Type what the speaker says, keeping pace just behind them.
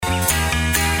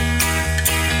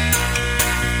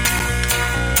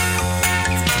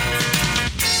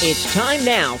It's time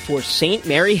now for St.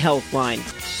 Mary Healthline.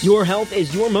 Your health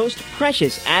is your most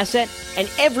precious asset, and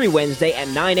every Wednesday at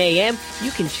 9 a.m., you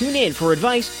can tune in for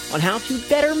advice on how to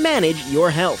better manage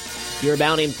your health. Hear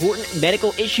about important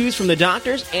medical issues from the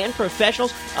doctors and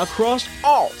professionals across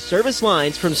all service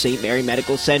lines from St. Mary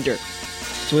Medical Center.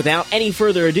 So without any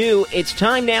further ado, it's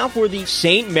time now for the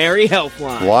St. Mary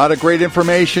Healthline. A lot of great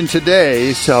information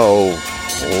today, so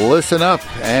listen up,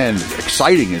 and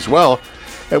exciting as well.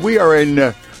 And we are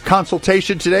in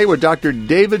consultation today with Dr.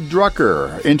 David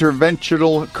Drucker,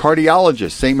 interventional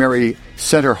cardiologist, St. Mary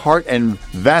Center Heart and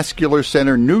Vascular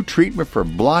Center, new treatment for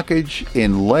blockage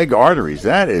in leg arteries.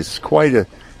 That's quite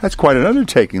an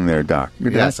undertaking there, Doc.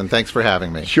 Yes, and thanks for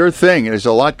having me. Sure thing. There's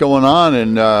a lot going on,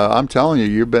 and I'm telling you,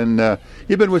 you've been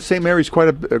with St. Mary's quite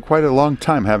a long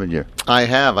time, haven't you? I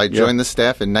have. I joined the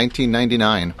staff in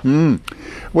 1999.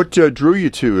 What drew you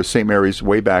to St. Mary's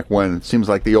way back when? It seems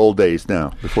like the old days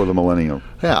now, before the millennium.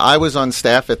 Yeah, I was on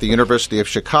staff at the University of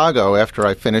Chicago after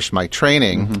I finished my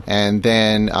training, and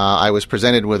then I was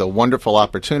presented with a wonderful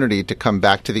opportunity to come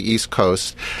back to the East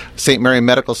Coast. St. Mary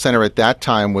Medical Center at that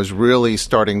time was really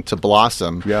starting to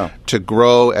blossom, to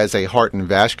grow as a heart and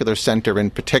vascular center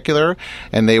in particular,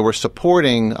 and they were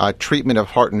supporting treatment of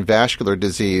heart and vascular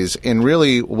disease in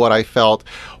really what I felt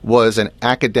was an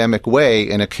academic way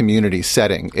in a community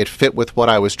setting. It fit with what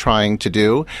I was trying to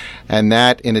do, and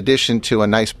that, in addition to a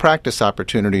nice practice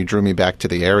opportunity, drew me back to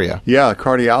the area. Yeah,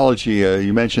 cardiology,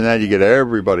 you mentioned that. You get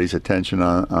everybody's attention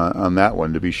on that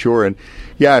one, to be sure. And,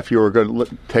 yeah, if you were going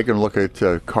to taking a look at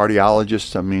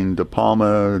cardiologists, I mean, De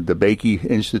Palma, the Bakey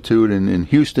Institute in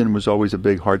Houston was always a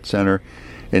big heart center.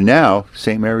 And now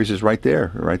St. Mary's is right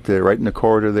there, right in the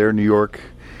corridor there, New York,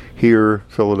 here,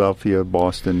 Philadelphia,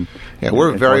 Boston. Yeah,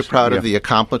 we're very proud of the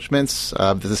accomplishments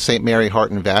of the St. Mary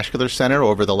Heart and Vascular Center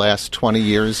over the last 20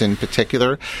 years in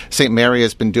particular. St. Mary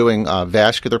has been doing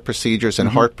vascular procedures and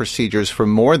heart procedures for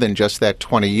more than just that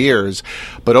 20 years.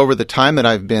 But over the time that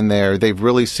I've been there, they've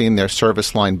really seen their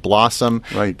service line blossom,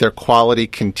 their quality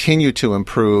continue to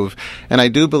improve. And I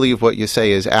do believe what you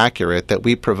say is accurate, that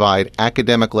we provide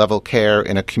academic level care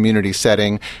in a community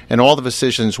setting, and all the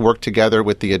physicians work together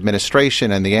with the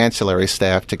administration and the ancillary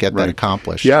staff to get that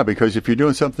accomplished. Yeah, because if you're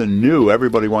doing something new,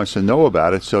 everybody wants to know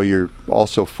about it, so you're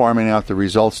also farming out the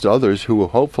results to others who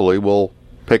hopefully will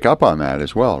pick up on that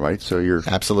as well, right? So you're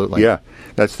absolutely,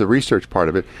 that's the research part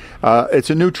of it. It's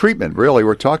a new treatment, really.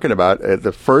 We're talking about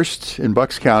the first in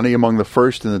Bucks County, among the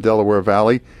first in the Delaware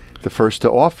Valley, the first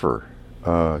to offer.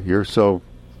 You're so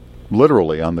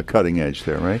literally on the cutting edge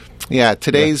there, right? Yeah,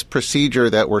 today's procedure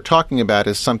that we're talking about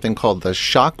is something called the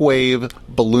shockwave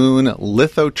balloon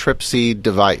lithotripsy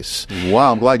device.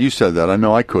 Wow, I'm glad you said that. I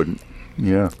know I couldn't.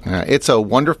 Yeah. It's a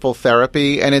wonderful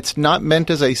therapy, and it's not meant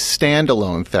as a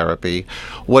standalone therapy.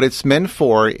 What it's meant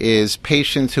for is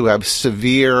patients who have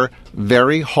severe,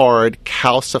 very hard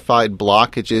calcified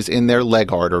blockages in their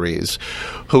leg arteries,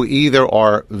 who either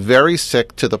are very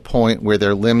sick to the point where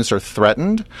their limbs are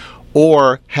threatened,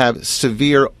 or have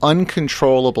severe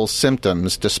uncontrollable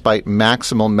symptoms despite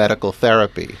maximal medical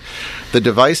therapy. The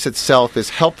device itself is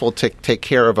helpful to take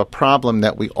care of a problem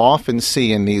that we often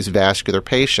see in these vascular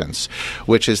patients,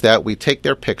 which is that we take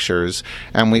their pictures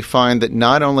and we find that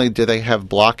not only do they have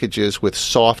blockages with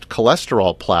soft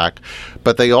cholesterol plaque,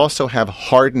 but they also have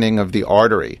hardening of the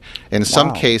artery, in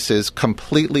some cases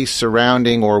completely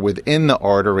surrounding or within the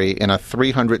artery in a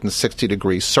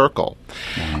 360-degree circle.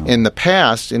 In the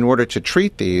past, in order to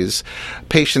treat these,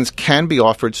 patients can be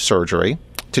offered surgery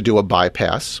to do a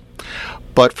bypass.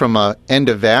 But from an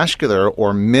endovascular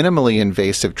or minimally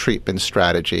invasive treatment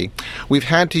strategy, we've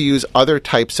had to use other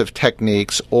types of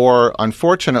techniques, or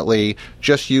unfortunately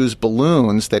just use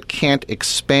balloons that can't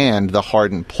expand the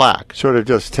hardened plaque. Sort of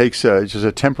just takes just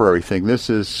a temporary thing. This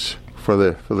is for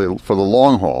the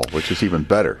long haul, which is even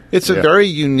better. It's a very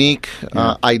unique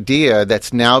idea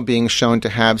that's now being shown to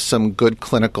have some good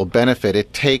clinical benefit.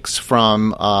 It takes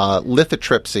from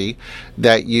lithotripsy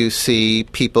that you see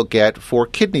people get for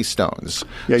kidney stones.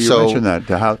 Yeah, you mentioned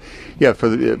that. For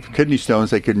the kidney stones,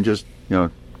 they can just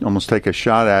almost take a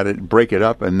shot at it, break it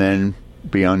up, and then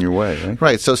be on your way, right?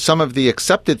 Right. So some of the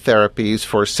accepted therapies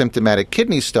for symptomatic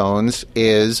kidney stones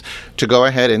is to go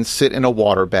ahead and sit in a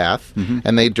water bath,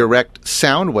 and they direct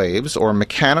sound waves or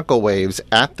mechanical waves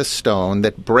at the stone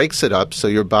that breaks it up so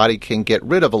your body can get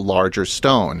rid of a larger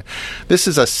stone. This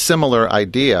is a similar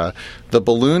idea. The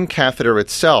balloon catheter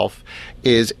itself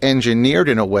is engineered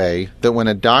in a way that when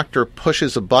a doctor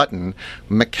pushes a button,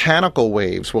 mechanical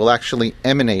waves will actually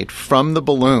emanate from the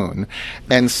balloon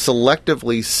and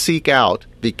selectively seek out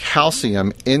the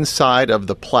calcium inside of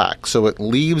the plaque. So it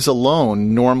leaves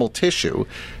alone normal tissue,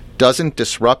 doesn't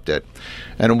disrupt it.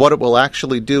 And what it will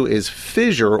actually do is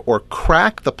fissure or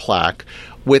crack the plaque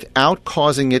without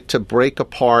causing it to break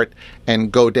apart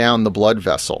and go down the blood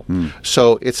vessel.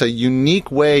 So it's a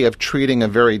unique way of treating a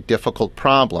very difficult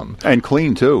problem. And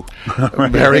clean too.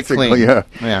 Very clean.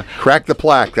 Yeah. Crack the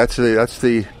plaque. That's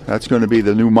going to be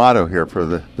the new motto here for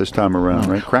this time around,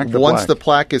 right? Crack the plaque. Once the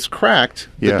plaque is cracked,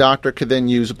 the doctor could then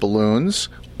use balloons,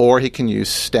 or he can use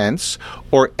stents,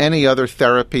 or any other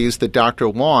therapies the doctor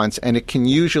wants, and it can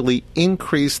usually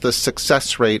increase the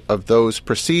success rate of those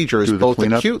procedures, both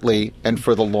acutely and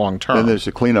for the long term. Then there's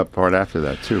the cleanup part after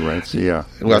that, too, right?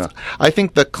 So, I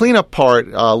think the cleanup part,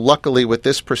 luckily with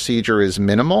this procedure, is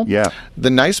minimal. The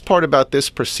nice part about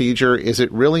this procedure is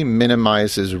it really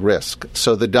minimizes risk.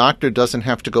 So the doctor doesn't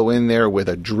have to go in there with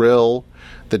a drill.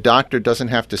 The doctor doesn't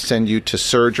have to send you to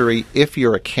surgery if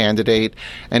you're a candidate,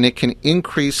 and it can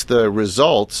increase the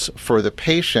results for the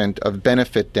patient of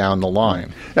benefit down the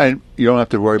line. And you don't have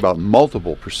to worry about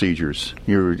multiple procedures.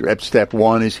 Step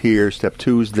 1 is here, step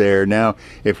 2 is there. Now,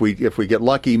 if we get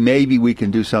lucky, maybe we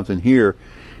can do something here.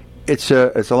 It's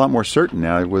a lot more certain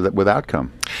now with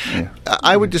outcome.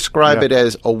 I would describe it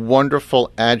as a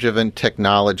wonderful adjuvant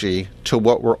technology to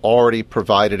what we're already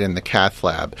provided in the cath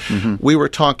lab. We were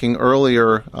talking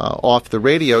earlier off the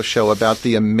radio show about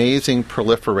the amazing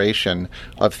proliferation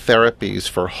of therapies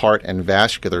for heart and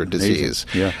vascular disease.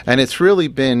 And it's really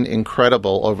been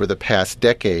incredible over the past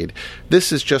decade.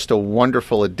 This is just a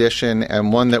wonderful addition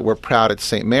and one that we're proud at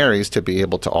St. Mary's to be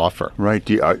able to offer. Right.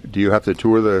 Do you have to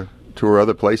tour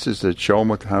other places to show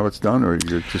them how it's done, or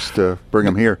you just bring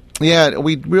them here? Yeah,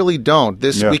 we really don't.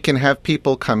 We can have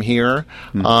people come here,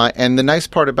 and the nice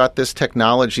part about this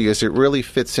technology is it really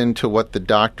fits into what the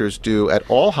doctors do at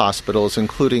all hospitals,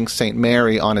 including St.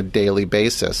 Mary, on a daily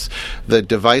basis. The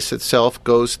device itself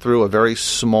goes through a very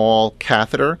small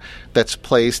catheter that's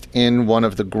placed in one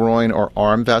of the groin or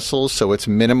arm vessels, so it's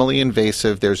minimally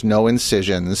invasive. There's no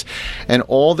incisions, and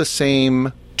all the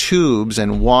same tubes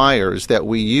and wires that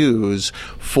we use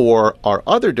for our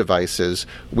other devices,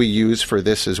 we use for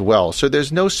this as well. So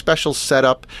there's no special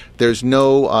setup. There's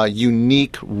no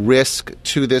unique risk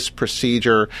to this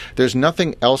procedure. There's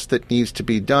nothing else that needs to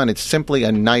be done. It's simply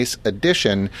a nice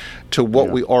addition to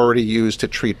what we already use to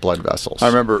treat blood vessels. I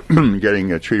remember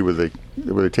getting treated where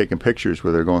they're taking pictures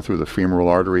where they're going through the femoral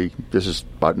artery. This is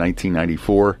about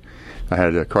 1994. I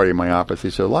had a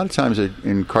cardiomyopathy. So a lot of times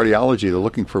in cardiology, they're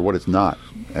looking for what it's not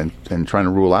and trying to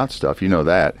rule out stuff. You know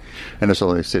that. And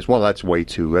so they say, well, that's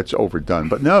overdone.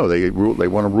 But no, they want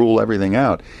to rule everything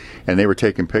out. And they were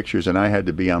taking pictures, and I had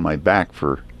to be on my back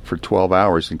for 12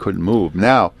 hours and couldn't move.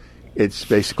 Now, it's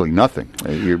basically nothing.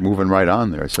 You're moving right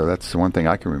on there. So that's the one thing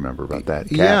I can remember about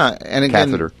that. And again,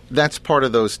 catheter. That's part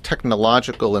of those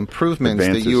technological improvements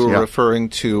that you were referring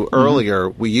to earlier.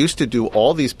 We used to do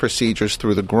all these procedures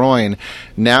through the groin.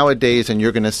 Nowadays, and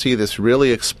you're going to see this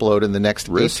really explode in the next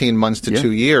 18 months to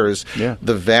 2 years,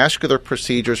 the vascular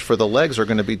procedures for the legs are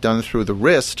going to be done through the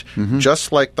wrist,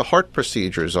 just like the heart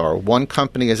procedures are. One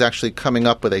company is actually coming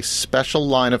up with a special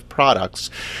line of products.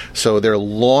 So they're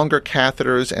longer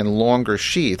catheters and longer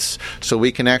sheaths, so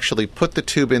we can actually put the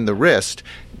tube in the wrist,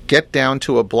 get down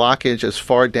to a blockage as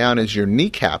far down as your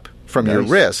kneecap from your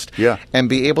wrist, and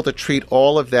be able to treat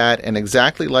all of that. And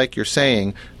exactly like you're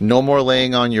saying, no more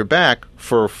laying on your back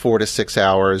for 4 to 6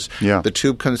 hours. The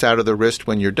tube comes out of the wrist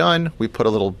when you're done. We put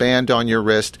a little band on your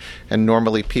wrist, and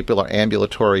normally people are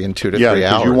ambulatory in 2 to 3 hours. Yeah,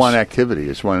 because you want activity.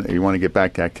 You want to get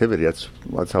back to activity.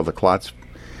 That's how the clots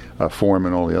form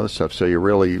and all the other stuff. So you're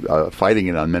really fighting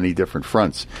it on many different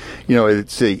fronts. You know,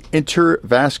 it's the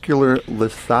intravascular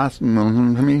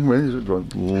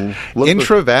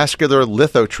Intravascular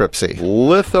lithotripsy.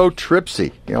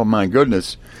 Lithotripsy. Oh my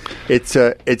goodness. It's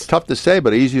tough to say,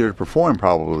 but easier to perform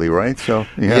probably, right? So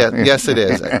yes, it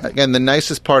is. And the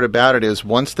nicest part about it is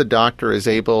once the doctor is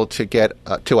able to get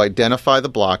to identify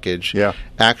the blockage,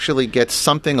 actually get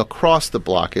something across the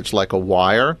blockage like a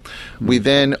wire, we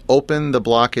then open the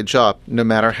blockage up, no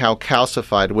matter how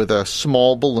calcified, with a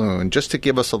small balloon just to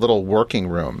give us a little working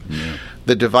room.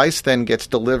 The device then gets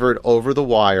delivered over the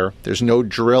wire. There's no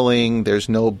drilling. There's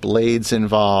no blades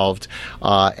involved.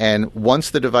 And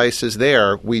once the device is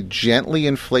there, we gently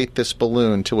inflate this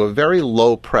balloon to a very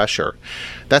low pressure.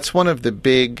 That's one of the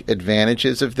big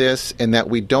advantages of this, in that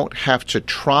we don't have to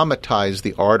traumatize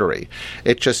the artery.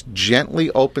 It just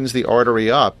gently opens the artery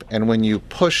up, and when you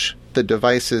push the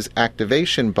device's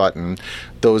activation button,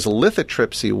 those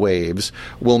lithotripsy waves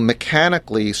will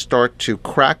mechanically start to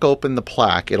crack open the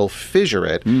plaque. It'll fissure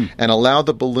it and allow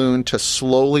the balloon to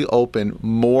slowly open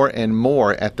more and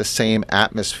more at the same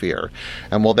atmosphere.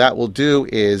 And what that will do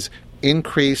is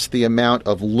increase the amount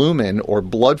of lumen or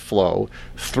blood flow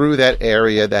through that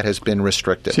area that has been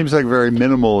restricted. Seems like very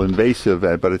minimal invasive,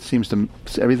 but it seems to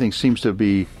everything seems to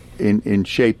be in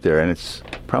shape there, and it's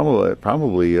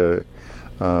probably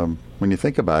when you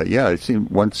think about it, it seems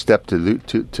one step to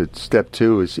step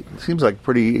two seems like a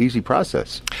pretty easy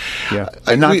process. Yeah,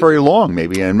 and not very long,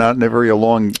 maybe, and not a very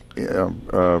long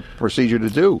procedure to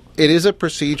do. It is a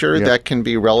procedure that can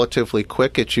be relatively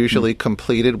quick. It's usually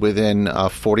completed within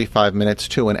 45 minutes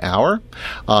to an hour.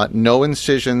 No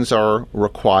incisions are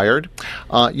required.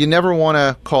 You never want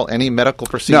to call any medical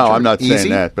procedure easy. No, I'm not saying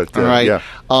that, but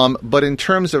but in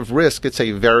terms of risk, it's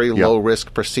a very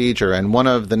low-risk procedure. And one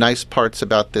of the nice parts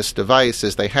about this device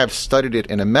is they have studied it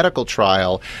in a medical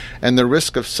trial, and the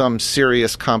risk of some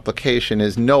serious complication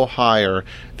is no higher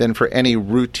than for any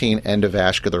routine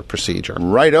endovascular procedure.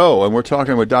 Right-o, and we're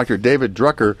talking with Dr. David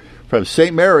Drucker from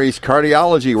St. Mary's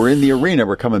Cardiology. We're in the arena.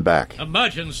 We're coming back.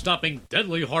 Imagine stopping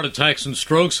deadly heart attacks and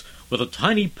strokes with a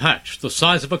tiny patch the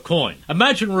size of a coin.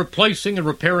 Imagine replacing and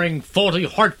repairing faulty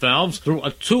heart valves through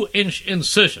a 2-inch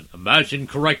incision. Imagine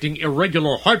correcting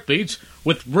irregular heartbeats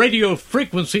with radio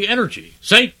frequency energy.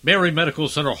 St. Mary Medical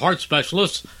Center heart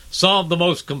specialists solve the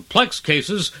most complex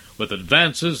cases with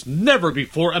advances never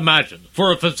before imagined.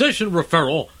 For a physician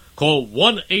referral, call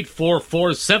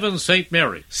 1-844-7-St.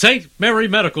 Mary. St. Mary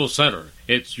Medical Center.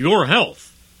 It's your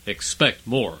health. Expect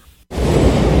more.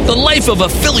 The life of a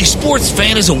Philly sports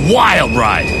fan is a wild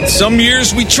ride. Some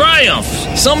years we triumph.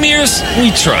 Some years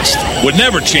we trust. What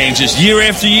never changes year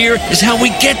after year is how we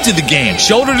get to the game,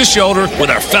 shoulder to shoulder with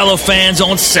our fellow fans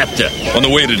on SEPTA. On the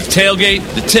way to the tailgate,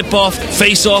 the tip-off,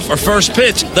 face-off, or first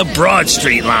pitch, the Broad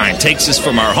Street line takes us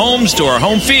from our homes to our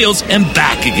home fields and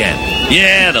back again.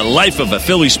 Yeah, the life of a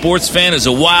Philly sports fan is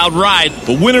a wild ride,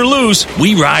 but win or lose,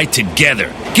 we ride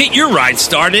together. Get your ride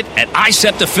started at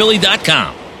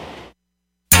iseptaphilly.com.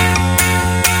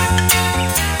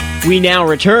 We now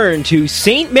return to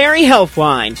St. Mary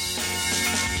Healthline.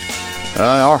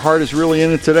 Our heart is really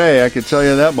in it today, I can tell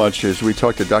you that much, as we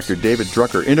talk to Dr. David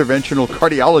Drucker, interventional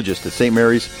cardiologist at St.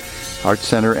 Mary's Heart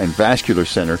Center and Vascular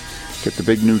Center. Get the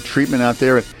big new treatment out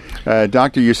there.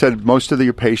 Doctor, you said most of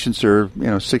your patients are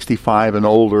 65 and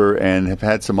older and have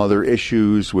had some other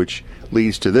issues, which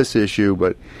leads to this issue,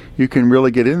 but you can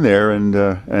really get in there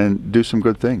and do some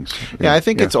good things. I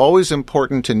think it's always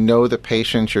important to know the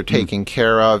patients you're taking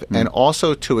care of and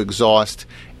also to exhaust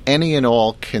any and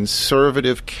all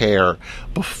conservative care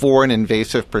before an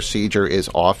invasive procedure is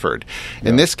offered.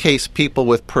 In this case, people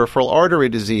with peripheral artery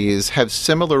disease have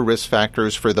similar risk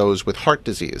factors for those with heart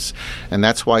disease. And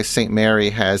that's why St.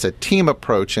 Mary has a team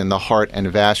approach in the Heart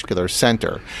and Vascular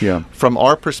Center. From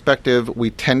our perspective, we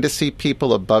tend to see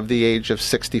people above the age of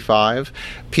 65,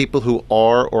 people who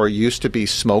are or used to be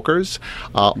smokers,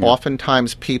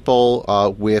 oftentimes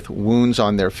people with wounds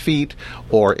on their feet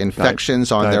or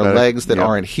infections on their legs that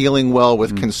aren't healing well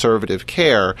with conservative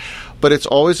care. But it's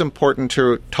always important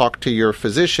to talk to your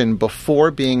physician before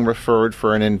being referred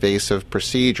for an invasive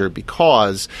procedure,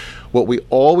 because what we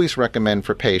always recommend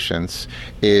for patients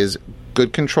is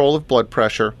good control of blood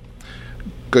pressure,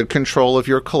 good control of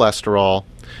your cholesterol.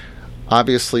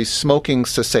 Obviously, smoking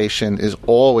cessation is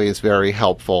always very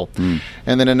helpful.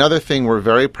 And then another thing we're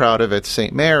very proud of at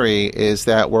St. Mary is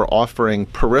that we're offering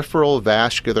peripheral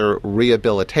vascular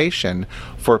rehabilitation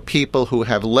for people who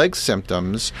have leg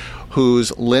symptoms,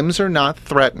 whose limbs are not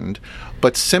threatened,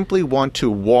 but simply want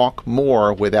to walk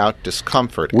more without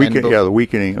discomfort. The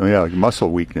weakening,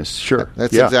 muscle weakness, sure.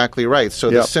 That's exactly right.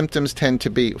 So the symptoms tend to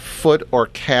be foot or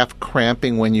calf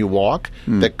cramping when you walk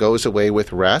that goes away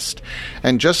with rest.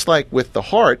 And just like with the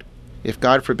heart, if,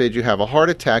 God forbid, you have a heart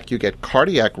attack, you get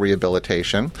cardiac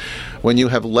rehabilitation. When you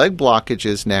have leg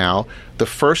blockages now, the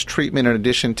first treatment in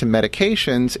addition to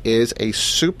medications is a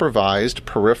supervised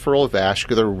peripheral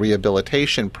vascular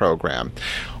rehabilitation program.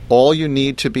 All you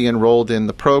need to be enrolled in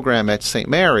the program at St.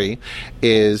 Mary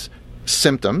is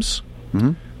symptoms,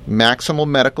 maximal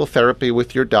medical therapy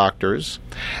with your doctors,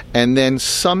 and then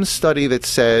some study that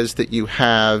says that you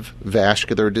have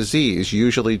vascular disease,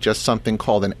 usually just something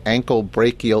called an ankle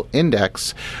brachial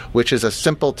index, which is a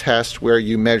simple test where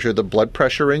you measure the blood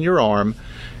pressure in your arm,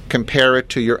 compare it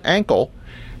to your ankle,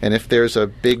 and if there's a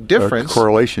big difference,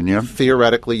 correlation,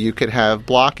 theoretically you could have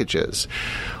blockages.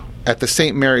 At the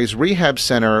St. Mary's Rehab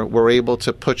Center, we're able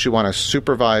to put you on a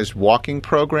supervised walking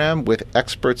program with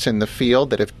experts in the field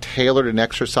that have tailored an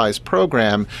exercise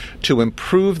program to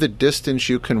improve the distance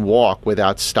you can walk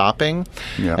without stopping.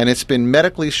 And it's been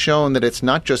medically shown that it's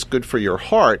not just good for your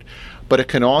heart, but it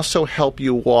can also help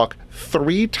you walk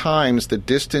 3 times the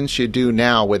distance you do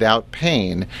now without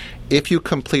pain if you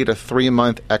complete a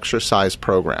 3-month exercise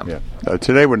program. Yeah.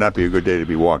 Today would not be a good day to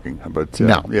be walking, but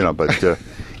no.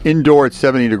 Indoor at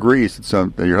 70 degrees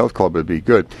at your health club would be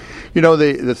good.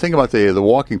 The thing about the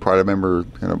walking part, I remember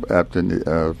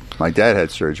after my dad had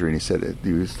surgery, and he said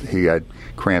he had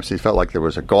cramps. He felt like there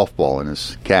was a golf ball in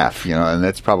his calf, and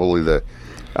that's probably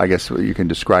I guess you can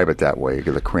describe it that way,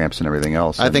 the cramps and everything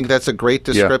else. I think that's a great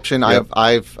description. Yeah.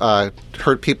 I've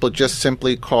heard people just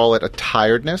simply call it a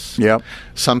tiredness. Yeah.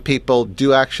 Some people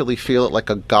do actually feel it like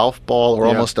a golf ball or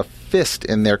almost a fist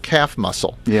in their calf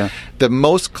muscle. Yeah. The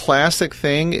most classic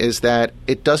thing is that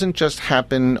it doesn't just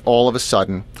happen all of a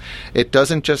sudden. It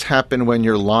doesn't just happen when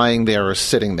you're lying there or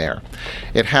sitting there.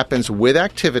 It happens with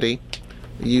activity.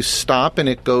 You stop and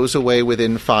it goes away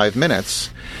within 5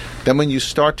 minutes. Then when you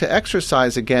start to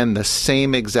exercise again, the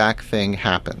same exact thing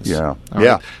happens. Yeah. All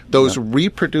right? Those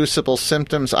reproducible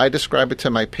symptoms, I describe it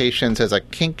to my patients as a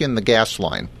kink in the gas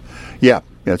line. Yeah,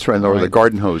 that's right. Or the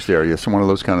garden hose there. Yes, one of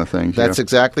those kind of things. That's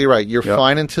exactly right. You're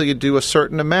fine until you do a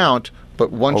certain amount,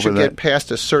 but once you get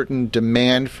past a certain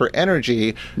demand for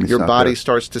energy, your body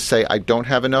starts to say, I don't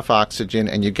have enough oxygen,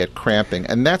 and you get cramping.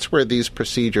 And that's where these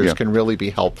procedures can really be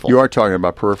helpful. You are talking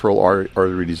about peripheral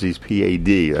artery disease,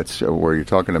 PAD. That's where you're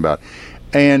talking about.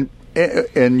 And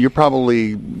you're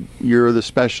the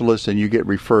specialist, and you get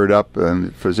referred up,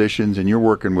 and physicians, and you're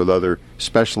working with other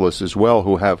specialists as well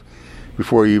who have,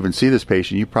 before you even see this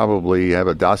patient, you probably have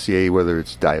a dossier, whether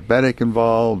it's diabetic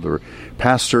involved or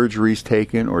past surgeries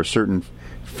taken or certain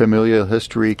familial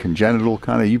history, congenital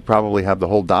kind of. You probably have the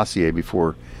whole dossier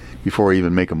before you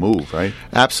even make a move, right?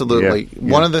 Absolutely.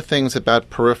 Yeah. One of the things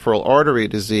about peripheral artery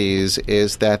disease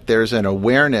is that there's an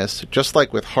awareness, just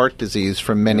like with heart disease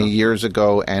from many years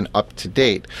ago and up to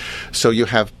date. So you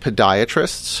have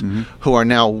podiatrists who are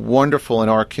now wonderful in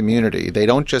our community. They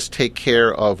don't just take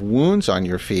care of wounds on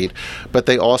your feet, but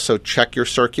they also check your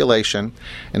circulation.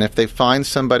 And if they find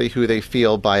somebody who they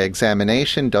feel by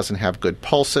examination doesn't have good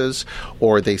pulses,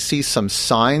 or they see some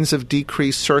signs of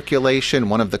decreased circulation,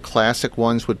 one of the classic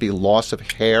ones would be loss of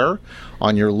hair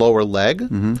on your lower leg,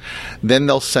 then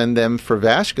they'll send them for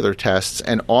vascular tests,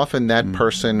 and often that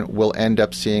person will end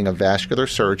up seeing a vascular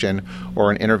surgeon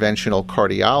or an interventional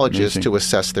cardiologist to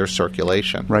assess their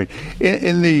circulation. Right.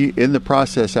 In the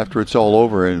process, after it's all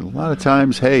over, and a lot of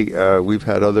times, we've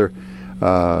had other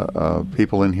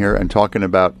people in here and talking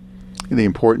about the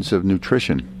importance of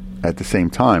nutrition at the same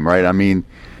time, right? I mean,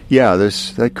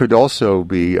 that could also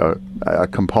be a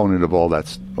component of all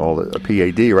the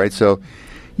PAD, right? So,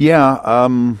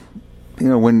 when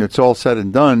it's all said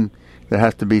and done, there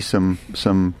has to be some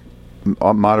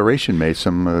moderation made,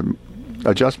 some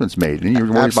adjustments made. And you're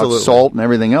worried about salt and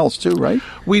everything else too, right?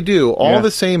 We do. All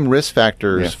the same risk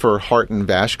factors for heart and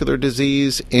vascular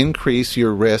disease increase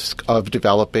your risk of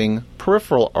developing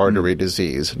peripheral artery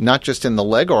disease, not just in the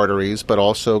leg arteries, but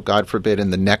also, God forbid,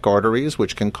 in the neck arteries,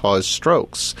 which can cause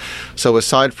strokes. So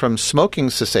aside from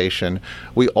smoking cessation,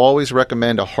 we always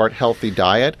recommend a heart-healthy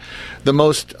diet. The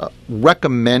most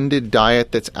recommended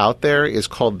diet that's out there is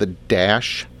called the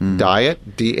DASH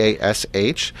diet,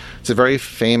 D-A-S-H. It's a very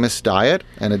famous diet,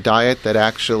 and a diet that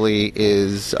actually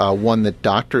is one that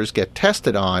doctors get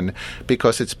tested on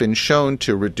because it's been shown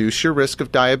to reduce your risk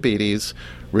of diabetes,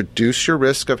 reduce your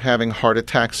risk of having heart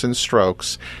attacks and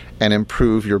strokes, and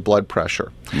improve your blood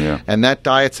pressure. Yeah. And that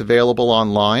diet's available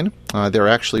online. There are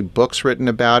actually books written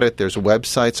about it. There's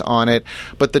websites on it.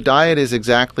 But the diet is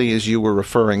exactly as you were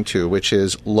referring to, which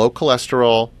is low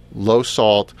cholesterol, low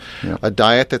salt, a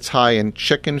diet that's high in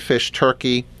chicken, fish,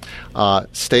 turkey.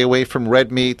 Stay away from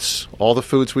red meats, all the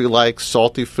foods we like,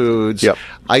 salty foods,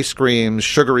 ice creams,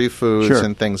 sugary foods,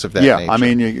 and things of that nature. I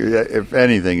mean, if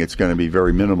anything, it's going to be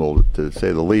very minimal, to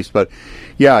say the least. But,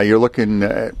 you're looking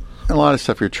at a lot of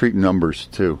stuff. You're treating numbers,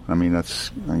 too. I mean, I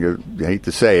hate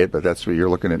to say it, but that's what you're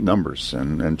looking at, numbers,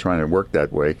 and trying to work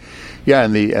that way.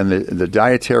 And the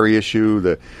dietary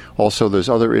issue, also there's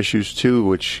other issues, too,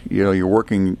 which, you're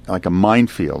working like a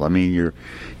minefield. I mean,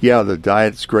 the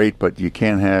diet's great, but you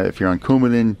can't have, if you're on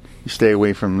Coumadin, you stay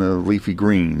away from the leafy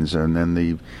greens and then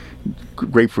the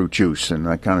grapefruit juice and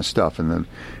that kind of stuff. And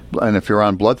if you're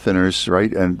on blood thinners,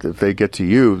 right, and if they get to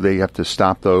you, they have to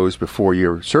stop those before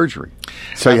your surgery.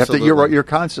 So you have to, you're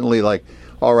constantly like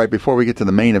All right, before we get to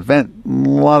the main event, a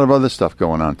lot of other stuff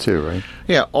going on too, right?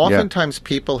 Yeah, oftentimes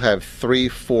people have 3,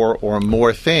 4, or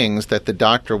more things that the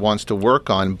doctor wants to work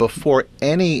on before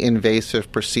any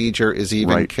invasive procedure is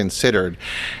even considered.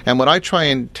 And what I try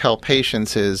and tell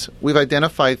patients is, we've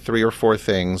identified 3 or 4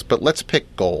 things, but let's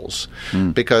pick goals.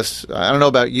 Because I don't know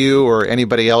about you or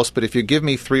anybody else, but if you give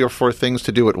me 3 or 4 things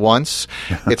to do at once,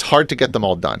 it's hard to get them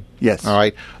all done. Yes. All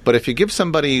right? But if you give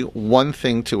somebody 1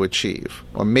 thing to achieve,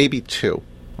 or maybe 2,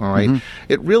 all right,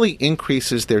 it really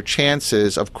increases their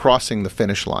chances of crossing the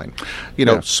finish line. You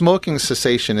know, smoking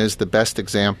cessation is the best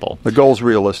example. The goal's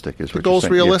realistic, is what The goal's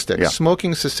you're saying. realistic. Yeah.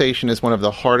 Smoking cessation is one of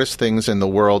the hardest things in the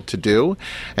world to do.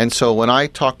 And so when I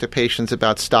talk to patients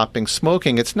about stopping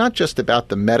smoking, it's not just about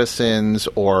the medicines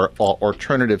or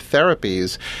alternative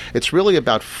therapies. It's really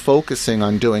about focusing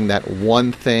on doing that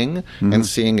one thing and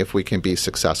seeing if we can be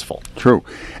successful. True.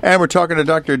 And we're talking to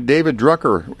Dr. David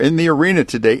Drucker in the arena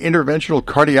today, interventional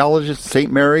cardiologist,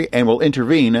 St. Mary, and will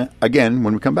intervene again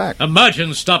when we come back.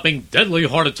 Imagine stopping deadly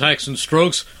heart attacks and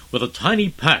strokes with a tiny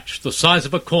patch the size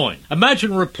of a coin.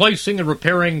 Imagine replacing and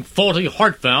repairing faulty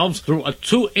heart valves through a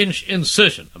 2-inch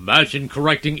incision. Imagine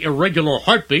correcting irregular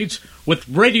heartbeats with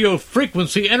radio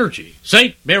frequency energy.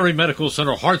 St. Mary Medical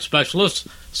Center heart specialists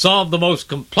solve the most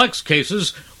complex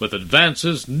cases with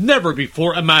advances never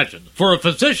before imagined. For a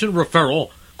physician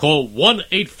referral, call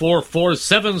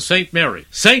 1-844-7-St. Mary.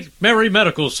 St. Mary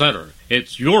Medical Center.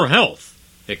 It's your health.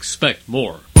 Expect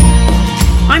more.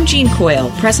 I'm Jean Coyle,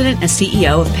 President and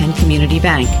CEO of Penn Community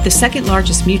Bank, the second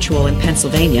largest mutual in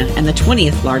Pennsylvania and the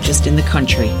 20th largest in the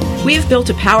country. We have built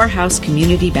a powerhouse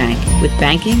community bank with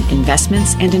banking,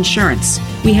 investments, and insurance.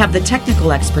 We have the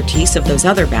technical expertise of those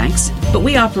other banks, but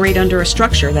we operate under a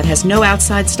structure that has no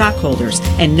outside stockholders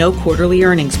and no quarterly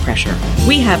earnings pressure.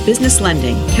 We have business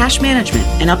lending, cash management,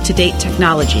 and up-to-date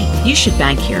technology. You should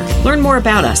bank here. Learn more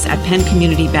about us at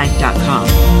penncommunitybank.com.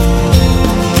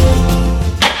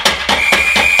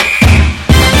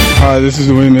 Hi, this is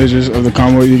Dwayne Majors of the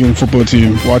Commonwealth Eagan football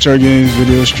team. Watch our games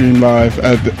video stream live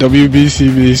at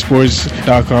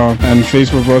WBCBsports.com and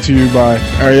Facebook, brought to you by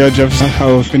Area Jefferson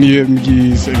Health, Phineas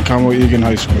McGee's, and Commonwealth Eagan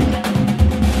High School.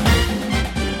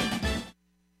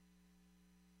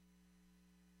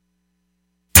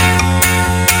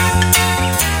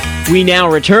 We now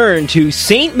return to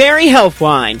St. Mary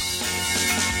Healthline.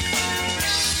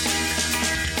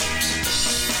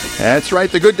 That's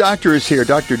right. The good doctor is here.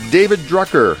 Dr. David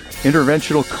Drucker,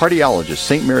 interventional cardiologist,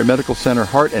 St. Mary Medical Center,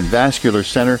 Heart and Vascular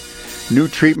Center. New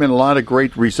treatment, a lot of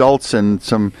great results, and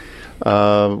some.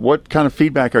 What kind of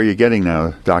feedback are you getting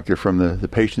now, doctor, from the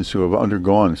patients who have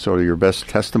undergone sort of your best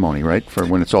testimony, right, for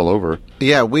when it's all over?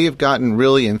 Yeah, we've gotten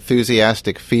really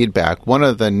enthusiastic feedback. One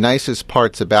of the nicest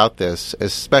parts about this,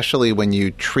 especially when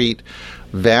you treat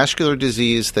vascular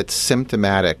disease that's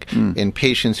symptomatic in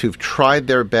patients who've tried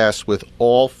their best with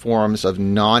all forms of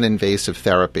non-invasive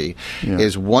therapy,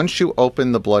 is once you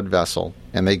open the blood vessel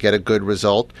and they get a good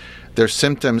result, their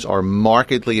symptoms are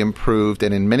markedly improved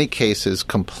and in many cases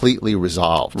completely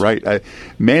resolved. Right.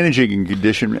 Managing a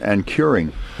condition and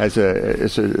curing is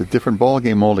a different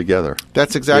ballgame altogether.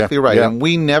 That's exactly right. Yeah. And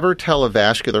we never tell a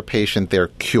vascular patient they're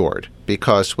cured,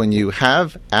 because when you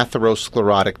have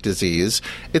atherosclerotic disease,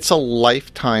 it's a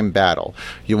lifetime battle.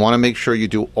 You want to make sure you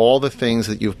do all the things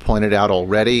that you've pointed out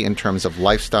already in terms of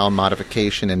lifestyle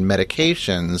modification and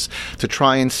medications to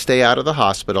try and stay out of the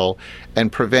hospital and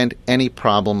prevent any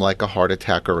problem like a heart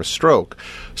attack or a stroke.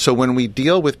 So when we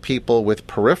deal with people with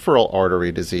peripheral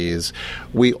artery disease,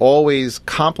 we always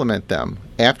compliment them.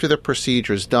 After the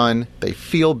procedure is done, they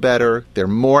feel better, they're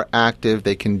more active,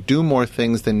 they can do more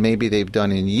things than maybe they've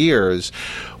done in years.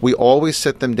 We always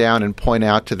sit them down and point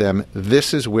out to them,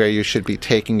 this is where you should be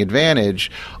taking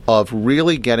advantage of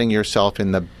really getting yourself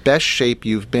in the best shape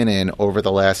you've been in over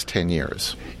the last 10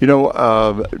 years. You know,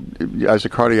 as a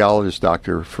cardiologist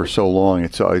doctor for so long,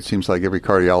 it seems like every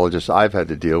cardiologist I've had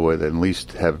to deal with, at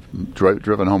least have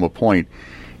driven home a point,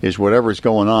 is whatever's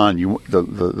going on,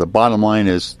 the bottom line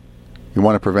is you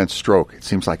want to prevent stroke. It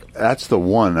seems like that's the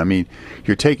one. I mean,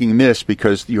 you're taking this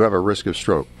because you have a risk of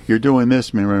stroke. You're doing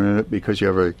this because you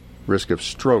have a risk of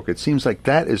stroke. It seems like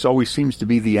that always seems to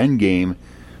be the end game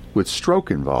with stroke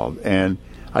involved. And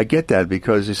I get that,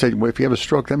 because they say, well, if you have a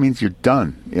stroke, that means you're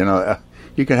done. You know,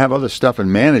 you can have other stuff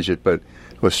and manage it, but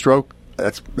with stroke,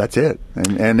 that's it.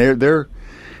 And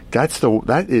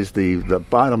that is the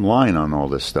bottom line on all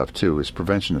this stuff too, is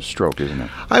prevention of stroke, isn't it?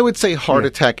 I would say heart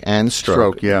attack and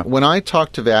stroke. Yeah. When I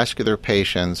talk to vascular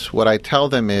patients, what I tell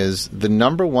them is the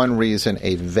number one reason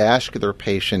a vascular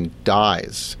patient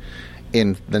dies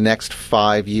in the next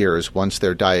 5 years once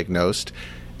they're diagnosed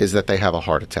is that they have a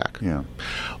heart attack. Yeah.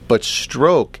 But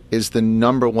stroke is the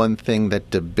number one thing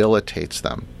that debilitates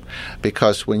them,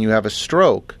 because when you have a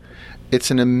stroke, it's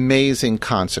an amazing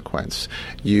consequence.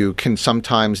 You can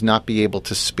sometimes not be able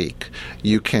to speak.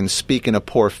 You can speak in a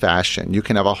poor fashion. You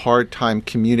can have a hard time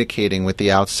communicating with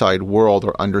the outside world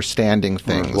or understanding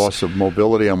things. Loss of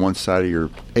mobility on one side of your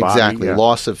body. Exactly,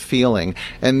 loss of feeling.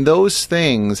 And those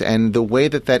things and the way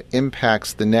that that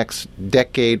impacts the next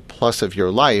decade plus of your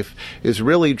life is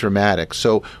really dramatic.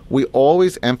 So we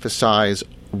always emphasize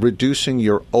reducing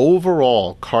your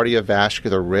overall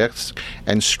cardiovascular risk,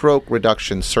 and stroke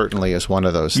reduction certainly is one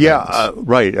of those things.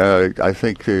 Right. I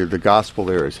think the gospel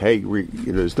there is, hey,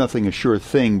 there's nothing a sure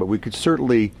thing, but we could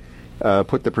certainly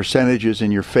put the percentages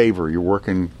in your favor. You're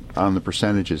working on the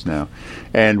percentages now.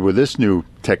 And with this new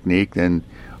technique, then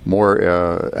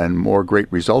more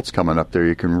great results coming up there,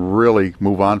 you can really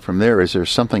move on from there. Is there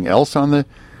something else on the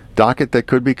docket that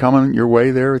could be coming your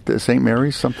way there at the St.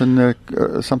 Mary's? Something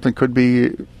could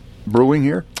be brewing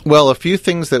here? Well, a few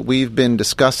things that we've been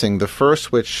discussing. The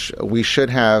first, which we should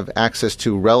have access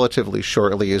to relatively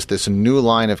shortly, is this new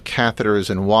line of catheters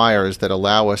and wires that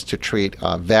allow us to treat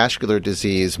vascular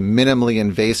disease minimally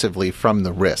invasively from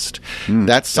the wrist.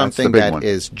 That's something that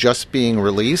is just being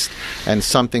released and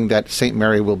something that St.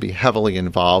 Mary will be heavily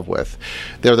involved with.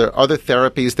 There are other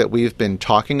therapies that we've been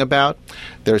talking about.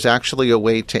 There's actually a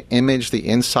way to image the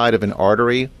inside of an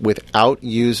artery without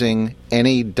using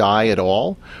any dye at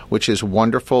all, which is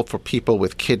wonderful for people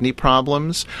with kidney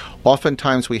problems.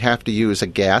 Oftentimes we have to use a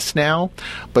gas now,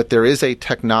 but there is a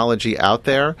technology out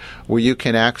there where you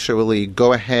can actually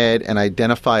go ahead and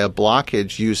identify a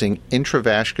blockage using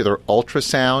intravascular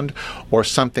ultrasound or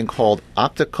something called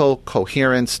optical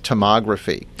coherence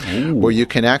tomography, where you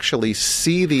can actually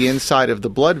see the inside of the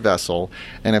blood vessel,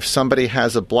 and if somebody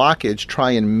has a blockage,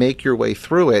 try and make your way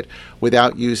through it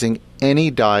without using any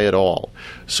dye at all.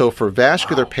 So for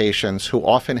vascular patients who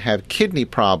often have kidney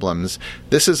problems,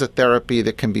 this is a therapy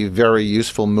that can be very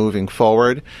useful moving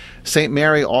forward. St.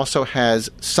 Mary also has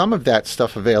some of that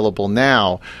stuff available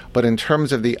now, but in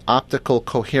terms of the optical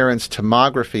coherence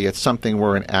tomography, it's something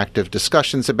we're in active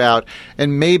discussions about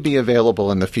and may be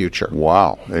available in the future.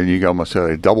 Wow. And you almost had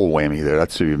a double whammy there.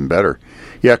 That's even better.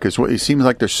 Yeah, because it seems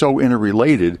like they're so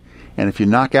interrelated, and if you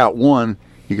knock out one,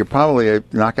 you could probably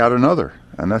knock out another.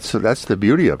 And that's the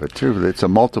beauty of it too. It's a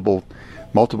multiple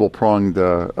pronged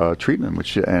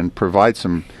treatment, and provides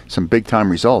some big time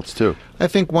results too. I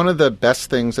think one of the best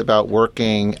things about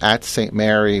working at St.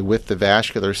 Mary with the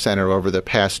Vascular Center over the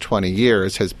past 20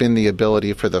 years has been the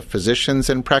ability for the physicians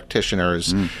and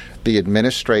practitioners, the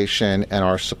administration, and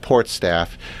our support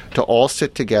staff to all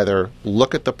sit together,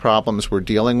 look at the problems we're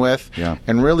dealing with,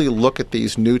 and really look at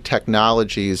these new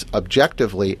technologies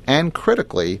objectively and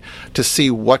critically to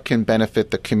see what can benefit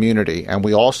the community. And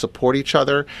we all support each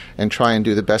other and try and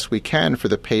do the best we can for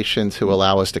the patients who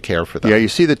allow us to care for them. Yeah, you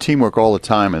see the teamwork all the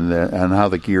time and how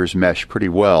the gears mesh pretty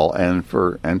well. And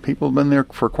people have been there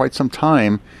for quite some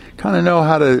time, kind of know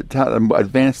how to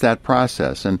advance that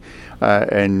process. And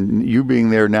you being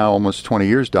there now almost 20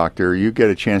 years, Doctor, you get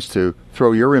a chance to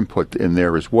throw your input in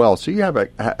there as well. So you have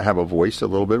a voice a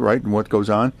little bit, right, in what goes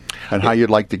on and how you'd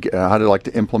like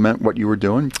to implement what you were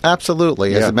doing?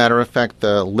 Absolutely. As a matter of fact,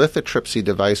 the lithotripsy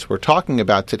device we're talking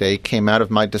about today came out of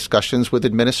my discussions with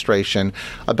administration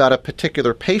about a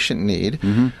particular patient need.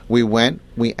 We went,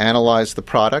 we analyzed the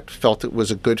product, felt it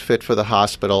was a good fit for the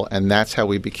hospital, and that's how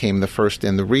we became the first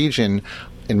in the region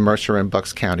in Mercer and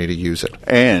Bucks County to use it.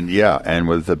 And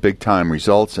with the big time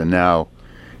results, and now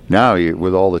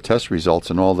with all the test results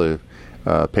and all the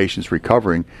patients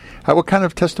recovering, what kind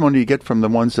of testimony do you get from the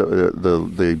ones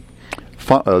the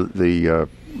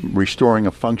restoring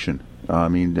of function? I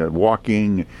mean,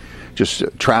 walking, just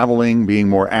traveling, being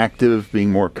more active,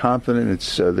 being more confident.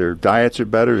 It's their diets are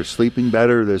better, they're sleeping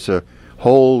better. There's a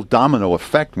whole domino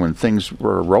effect when things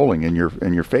were rolling in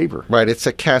your favor. Right. It's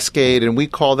a cascade, and we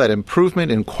call that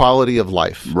improvement in quality of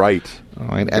life. Right. All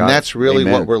right. And that's really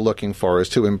what we're looking for, is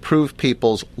to improve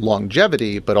people's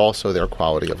longevity, but also their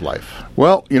quality of life.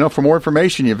 Well, for more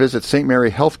information, you visit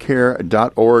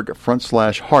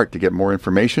stmaryhealthcare.org/heart to get more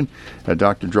information.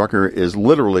 Dr. Drucker is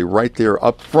literally right there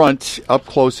up front, up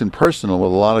close and personal,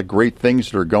 with a lot of great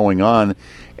things that are going on,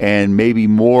 and maybe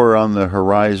more on the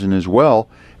horizon as well,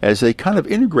 as they kind of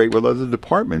integrate with other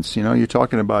departments. You're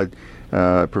talking about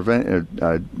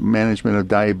management of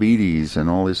diabetes and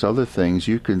all these other things.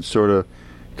 You can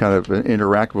kind of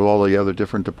interact with all the other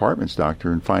different departments,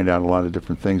 Doctor, and find out a lot of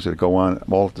different things that go on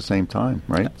all at the same time,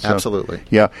 right? Absolutely.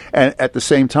 Yeah, and at the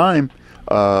same time,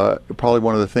 probably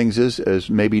one of the things is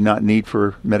maybe not need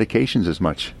for medications as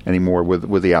much anymore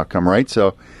with the outcome, right?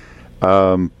 So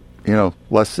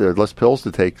less pills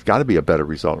to take. It's got to be a better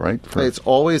result, right? It's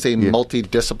always a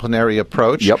multidisciplinary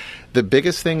approach. Yep. The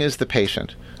biggest thing is the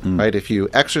patient, right? If you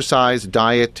exercise,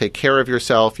 diet, take care of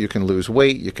yourself, you can lose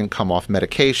weight, you can come off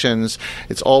medications.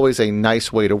 It's always a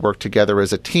nice way to work together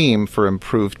as a team for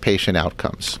improved patient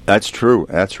outcomes. That's true.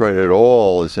 That's right. It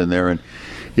all is in there. And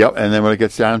then when it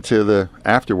gets down to the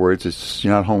afterwards,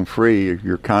 you're not home free.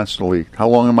 You're constantly, how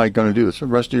long am I going to do this for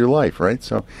the rest of your life, right?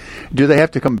 So do they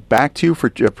have to come back to you for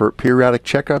periodic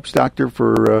checkups, doctor,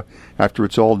 for after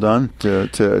it's all done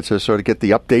to sort of get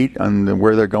the update on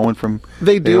where they're going from?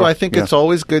 They do. I think it's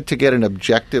always good to get an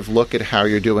objective look at how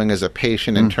you're doing as a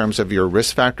patient in terms of your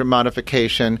risk factor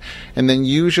modification. And then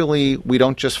usually we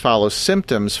don't just follow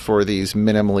symptoms for these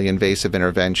minimally invasive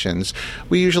interventions.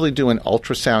 We usually do an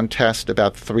ultrasound test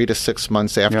about 3 to 6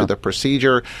 months after the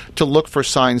procedure to look for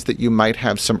signs that you might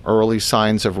have some early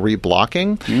signs of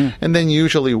reblocking. And then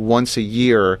usually once a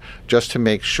year just to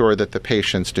make sure that the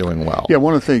patient's doing well. Yeah,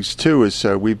 one of the things too is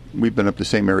we've been up to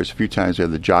St. Mary's a few times. We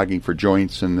have the jogging for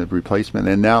joints and the replacement.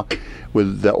 And now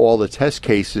with all the test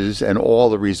cases and all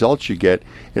the results you get,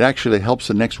 it actually helps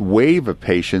the next wave of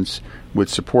patients with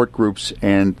support groups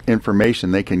and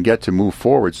information they can get to move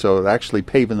forward. So it's actually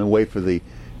paving the way for the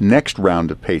next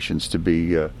round of patients to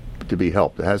be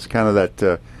helped. It has kind of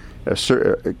that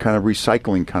kind of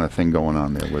recycling kind of thing going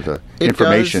on there with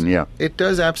information. It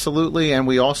does, absolutely. And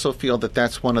we also feel that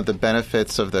that's one of the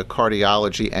benefits of the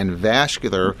cardiology and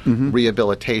vascular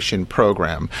rehabilitation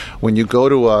program. When you go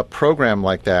to a program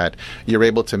like that, you're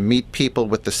able to meet people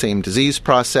with the same disease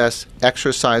process,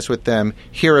 exercise with them,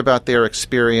 hear about their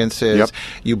experiences.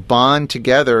 You bond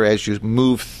together as you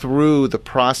move through the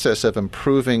process of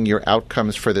improving your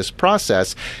outcomes for this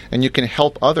process, and you can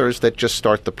help others that just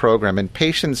start the program. And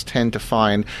patients tend to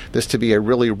find this to be a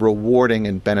really rewarding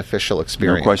and beneficial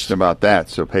experience. No question about that.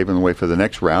 So paving the way for the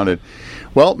next round. And,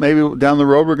 well, maybe down the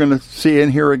road we're going to see you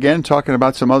in here again talking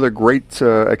about some other great,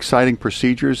 exciting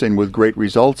procedures and with great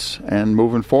results and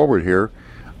moving forward here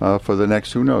for the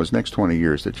next 20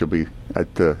 years that you'll be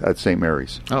at St.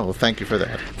 Mary's. Oh, well, thank you for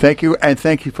that. Thank you, and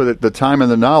thank you for the time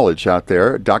and the knowledge out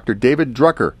there. Dr. David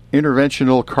Drucker,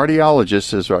 interventional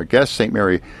cardiologist, is our guest, St.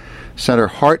 Mary Center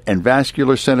Heart and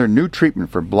Vascular Center, new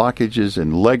treatment for blockages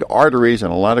in leg arteries,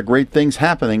 and a lot of great things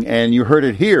happening. And you heard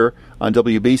it here on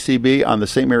WBCB on the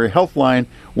St. Mary Health Line,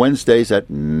 Wednesdays at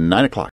 9 o'clock.